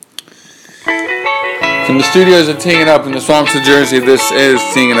From the studios of Teeing It Up in the Swamps of Jersey, this is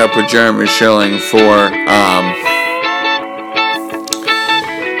Teeing It Up with Jeremy Schilling for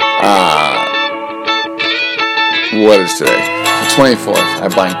what is today? The 24th. I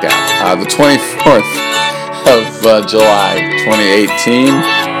blanked out. The 24th of July,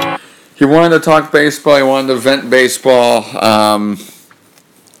 2018. He wanted to talk baseball. He wanted to vent baseball.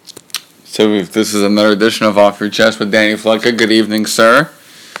 So this is another edition of Off Your Chest with Danny Flecka. Good evening, sir.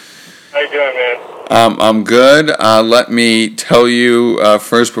 How you doing, man? I'm good. Let me tell you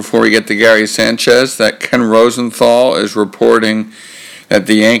first, before we get to Gary Sanchez, that Ken Rosenthal is reporting that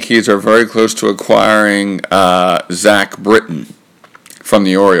the Yankees are very close to acquiring Zach Britton from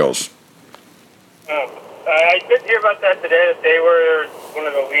the Orioles. I did hear about that today, that they were one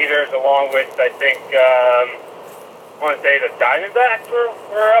of the leaders, along with, I think, I want to say the Diamondbacks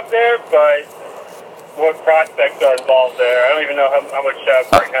were up there, but what prospects are involved there? I don't even know how much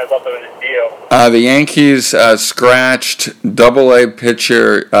Britton has left in his deal. The Yankees scratched Double-A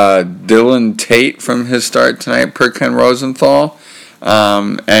pitcher Dylan Tate from his start tonight, per Ken Rosenthal.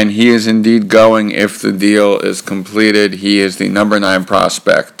 And he is indeed going if the deal is completed. He is the number 9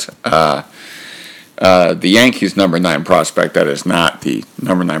 prospect. The Yankees' number 9 prospect. That is not the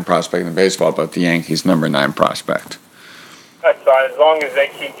number 9 prospect in baseball, but the Yankees' number 9 prospect. That's fine, as long as they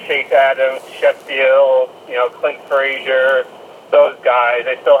keep Chase Adams, Sheffield, Clint Frazier, those guys.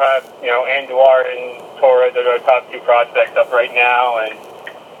 They still have, Andujar and Torres are their top 2 prospects up right now, and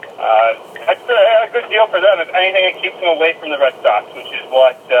that's a good deal for them. If anything, it keeps them away from the Red Sox, which is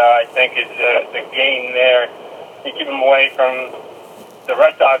what I think is the gain there. You keep them away from the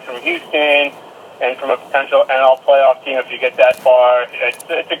Red Sox, from Houston, and from a potential NL playoff team if you get that far. It's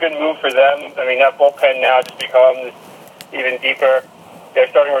a good move for them. I mean, that bullpen now just becomes even deeper. Their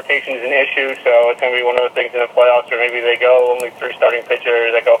starting rotation is an issue, so it's going to be one of those things in the playoffs where maybe they go only 3 starting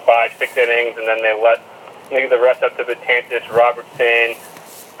pitchers that go 5-6 innings, and then they let the rest up to Betances, Robertson,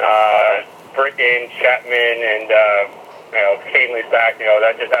 Britton, Chapman, and Canley's back.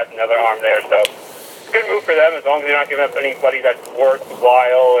 That just adds another arm there. So it's a good move for them as long as they're not giving up anybody that's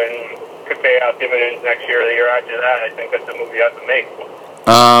worthwhile and could pay out dividends next year or the year after that. I think that's the move you have to make.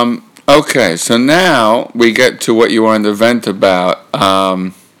 Okay, so now we get to what you wanted to vent about,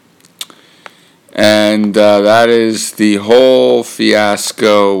 and that is the whole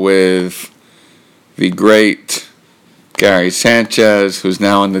fiasco with the great Gary Sanchez, who's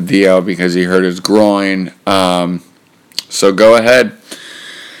now in the DL because he hurt his groin. So go ahead,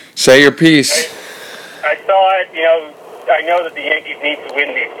 say your piece. I saw it, I know that the Yankees need to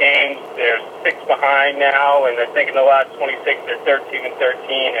win these games. They're 6 behind now, and I think in the last 26 they're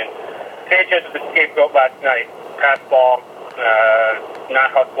 13-13, and Sanchez was the scapegoat last night. Pass ball,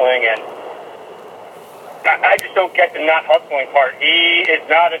 not hustling, and I just don't get the not hustling part. He is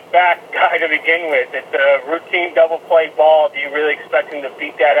not a fast guy to begin with. It's a routine double play ball. Do you really expect him to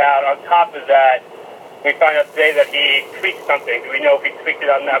beat that out? On top of that, we find out today that he tweaked something. Do we know if he tweaked it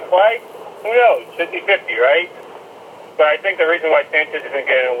on that play? Who knows? 50-50, right? But I think the reason why Sanchez isn't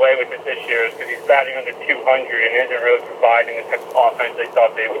getting away with it this year is because he's batting under 200 and isn't really providing the type of offense they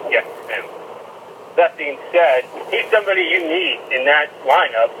thought they would get from him. That being said, he's somebody you need in that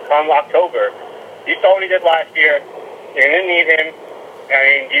lineup come October. You saw what he did last year. You're going to need him. I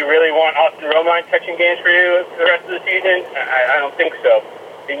mean, do you really want Austin Romine catching games for you for the rest of the season? I don't think so.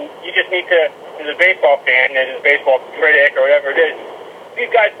 And you just need to, as a baseball fan, as a baseball critic or whatever it is, these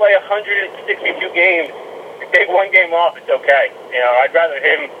guys play 162 games. Take 1 game off, it's okay. I'd rather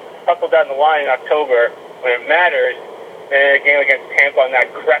him hustle down the line in October when it matters than a game against Tampa on that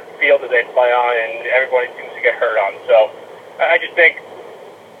crap field that they play on and everybody seems to get hurt on. So I just think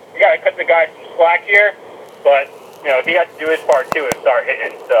you got to cut the guy some slack here, but he has to do his part too and start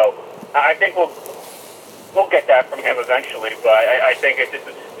hitting. So I think we'll get that from him eventually, but I think it's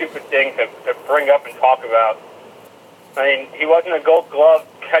just a stupid thing to bring up and talk about. I mean, he wasn't a Gold Glove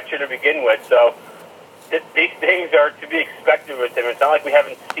catcher to begin with, so these things are to be expected with him. It's not like we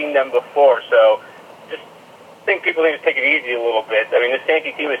haven't seen them before, so just think people need to take it easy a little bit. I mean, this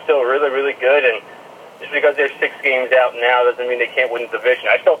Yankee team is still really, really good, and just because they're 6 games out now doesn't mean they can't win the division.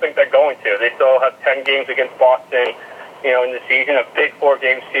 I still think they're going to. They still have 10 games against Boston, in the season, a big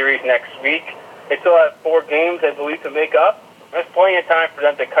 4-game series next week. They still have 4 games, I believe, to make up. There's plenty of time for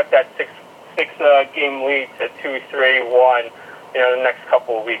them to cut that six-game lead to 2-3-1, the next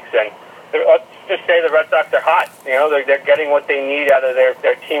couple of weeks, and let's just say the Red Sox are hot. They're getting what they need out of their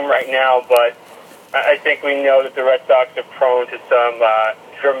team right now, but I think we know that the Red Sox are prone to some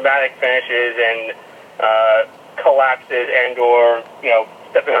dramatic finishes and collapses and or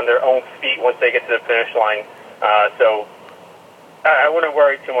stepping on their own feet once they get to the finish line. So I wouldn't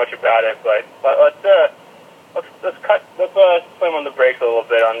worry too much about it, but let's let's slam on the brakes a little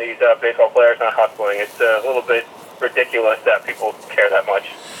bit on these baseball players not hustling. It's a little bit ridiculous that people care that much.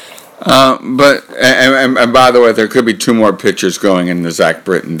 And by the way, there could be 2 more pitchers going in the Zach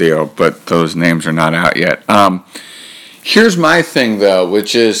Britton deal, but those names are not out yet. Here's my thing, though,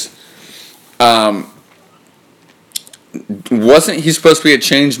 which is, wasn't he supposed to be a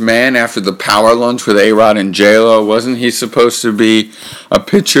changed man after the power lunch with A-Rod and J-Lo? Wasn't he supposed to be a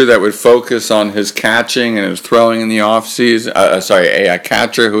pitcher that would focus on his catching and his throwing in the offseason? A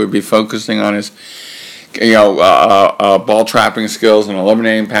catcher who would be focusing on his ball trapping skills and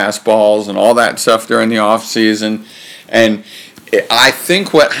eliminating pass balls and all that stuff during the offseason. And I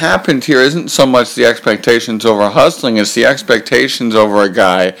think what happened here isn't so much the expectations over hustling, it's the expectations over a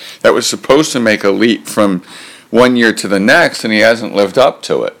guy that was supposed to make a leap from one year to the next, and he hasn't lived up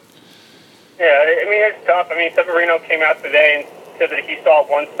to it. Yeah, I mean, it's tough. I mean, Severino came out today and said that he saw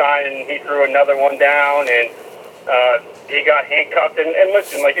one sign and he threw another one down, and he got handcuffed. And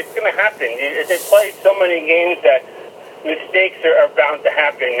listen, like, it's going to happen. They play so many games that mistakes are bound to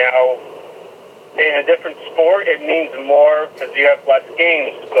happen. Now, in a different sport, it means more because you have less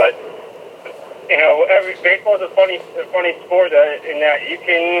games. But baseball is a funny sport in that you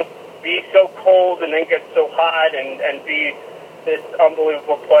can be so cold and then get so hot and be this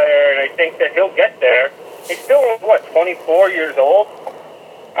unbelievable player. And I think that he'll get there. He's still 24 years old.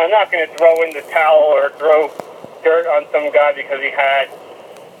 I'm not going to throw in the towel or throw dirt on some guy because he had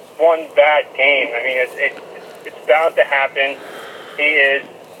one bad game. I mean, it's bound to happen. He is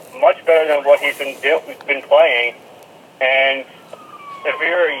much better than what he's been playing. And if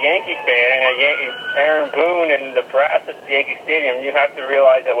you're a Yankee fan, Aaron Boone and the brass at the Yankee Stadium, you have to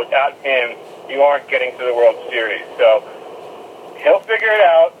realize that without him, you aren't getting to the World Series. So he'll figure it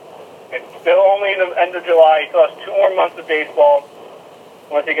out. It's still only the end of July. He still has 2 more months of baseball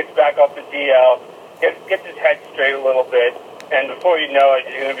once he gets back off the DL. Gets his head straight a little bit, and before you know it,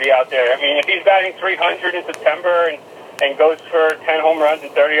 he's going to be out there. I mean, if he's batting 300 in September and goes for 10 home runs and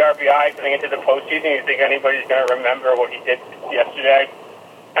 30 RBIs going into the postseason, you think anybody's going to remember what he did yesterday?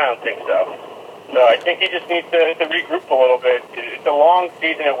 I don't think so. So I think he just needs to regroup a little bit. It's a long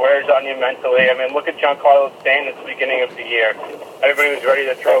season. It wears on you mentally. I mean, look at Giancarlo Stanton at the beginning of the year. Everybody was ready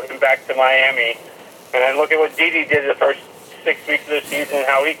to throw him back to Miami. And then look at what Didi did the first 6 weeks of the season and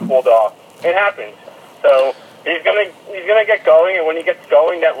how he cooled off. It happens. So he's gonna get going, and when he gets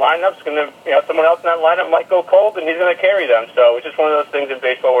going, that lineup's gonna, someone else in that lineup might go cold, and he's gonna carry them. So it's just one of those things in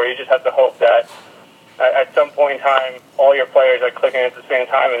baseball where you just have to hope that at some point in time, all your players are clicking at the same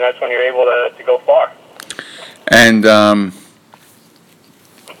time, and that's when you're able to go far. And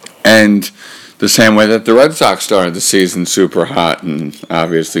the same way that the Red Sox started the season super hot and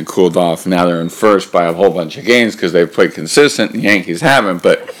obviously cooled off. Now they're in first by a whole bunch of games because they've played consistent, and the Yankees haven't,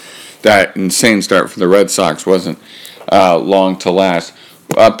 but that insane start for the Red Sox wasn't long to last.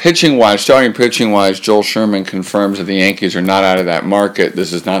 Starting pitching-wise, Joel Sherman confirms that the Yankees are not out of that market.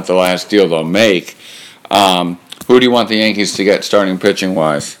 This is not the last deal they'll make. Who do you want the Yankees to get starting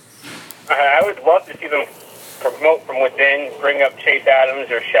pitching-wise? I would love to see them promote from within, bring up Chase Adams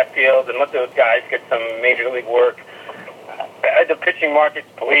or Sheffield, and let those guys get some major league work. The pitching market's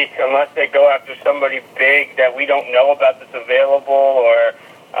bleak unless they go after somebody big that we don't know about that's available, or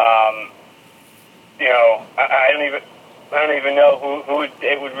I don't even know who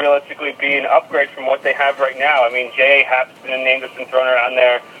it would realistically be an upgrade from what they have right now. I mean, J.A. Happ's been a name that's been thrown around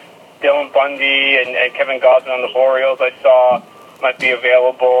there. Dylan Bundy and Kevin Gausman on the Orioles I saw might be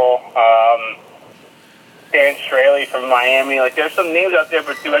available. Dan Straley from Miami. Like, there's some names out there,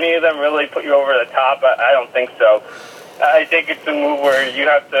 but do any of them really put you over the top? I don't think so. I think it's a move where you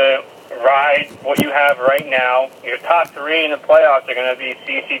have to ride what you have right now. Your top 3 in the playoffs are going to be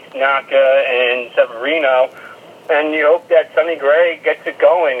CC Tanaka and Severino, and you hope that Sonny Gray gets it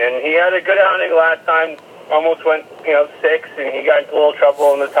going. And he had a good outing last time, almost went 6, and he got into a little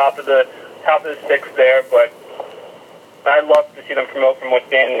trouble in the top of the 6th there. But I'd love to see them promote from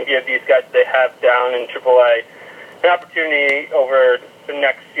within and give these guys they have down in AAA an opportunity over the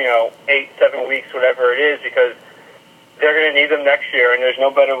next 8-7 weeks, whatever it is, because they're going to need them next year, and there's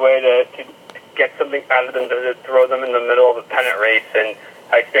no better way to get something out of them than to throw them in the middle of a pennant race. And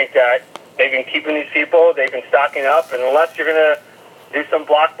I think that they've been keeping these people, they've been stocking up, and unless you're going to do some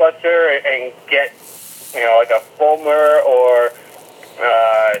blockbuster and get, like a Fulmer or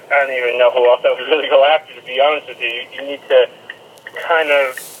I don't even know who else I would really go after, to be honest with you. You need to kind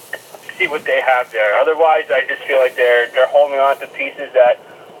of see what they have there. Otherwise, I just feel like they're holding on to pieces that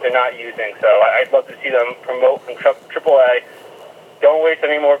they're not using. So I'd love to see them promote from AAA. Don't waste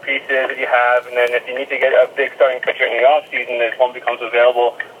any more pieces that you have, and then if you need to get a big starting pitcher in the offseason, if one becomes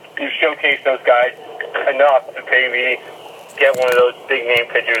available, you showcase those guys enough to maybe get one of those big name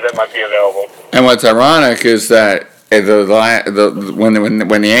pitchers that might be available. And what's ironic is that when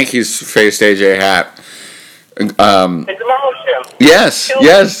the Yankees faced AJ Happ, They demolished him. Yes.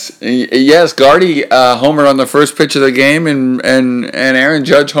 Gardy homered on the first pitch of the game, and Aaron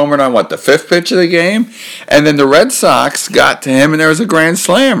Judge homered on the fifth pitch of the game, and then the Red Sox got to him, and there was a grand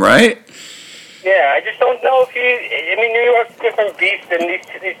slam, right? Yeah, I just don't know if New York's a different beast, and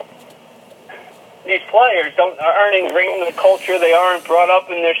these players aren't ingrained in the culture. They aren't brought up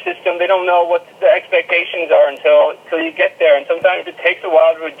in their system. They don't know what the expectations are until you get there, and sometimes it takes a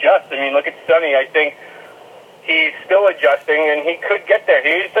while to adjust. I mean, look at Sonny. I think he's still adjusting, and he could get there.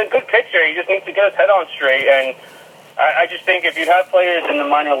 He's a good pitcher. He just needs to get his head on straight, and I just think if you have players in the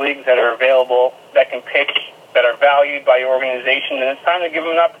minor leagues that are available, that can pitch, that are valued by your organization, then it's time to give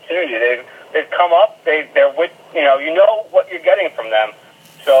them an opportunity. They've come up. They're with, you know what you're getting from them.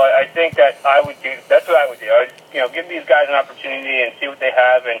 So I think that that's what I would do. I would, give these guys an opportunity and see what they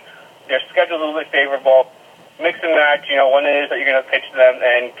have, and their schedule's a little bit favorable. Mix and match, when it is that you're going to pitch them,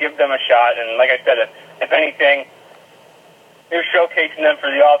 and give them a shot. And like I said, if anything, you're showcasing them for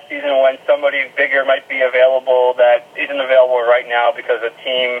the off season when somebody bigger might be available that isn't available right now because a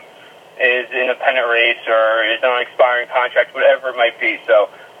team is in a pennant race or is on an expiring contract, whatever it might be. So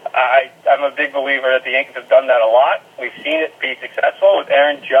I'm a big believer that the Yankees have done that a lot. We've seen it be successful with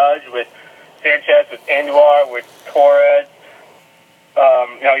Aaron Judge, with Sanchez, with Andujar, with Torres.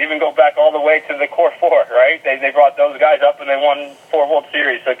 Even go back all the way to the core four, right? They brought those guys up and they won 4 World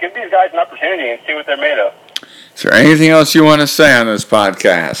Series. So give these guys an opportunity and see what they're made of. Is there anything else you want to say on this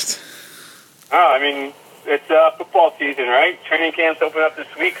podcast? I mean, it's football season, right? Training camps open up this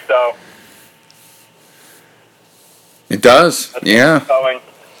week, so. It does, yeah.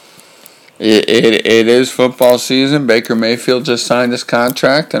 It is football season. Baker Mayfield just signed his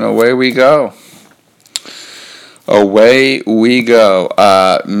contract, and away we go. Away we go.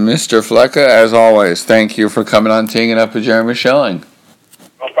 Mr. Flecka, as always, thank you for coming on Teeing It Up with Jeremy Schilling.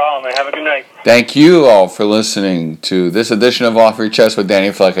 No problem, man. Have a good night. Thank you all for listening to this edition of Off Your Chest with Danny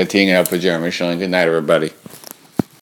Flecka, Teeing It Up with Jeremy Schilling. Good night, everybody.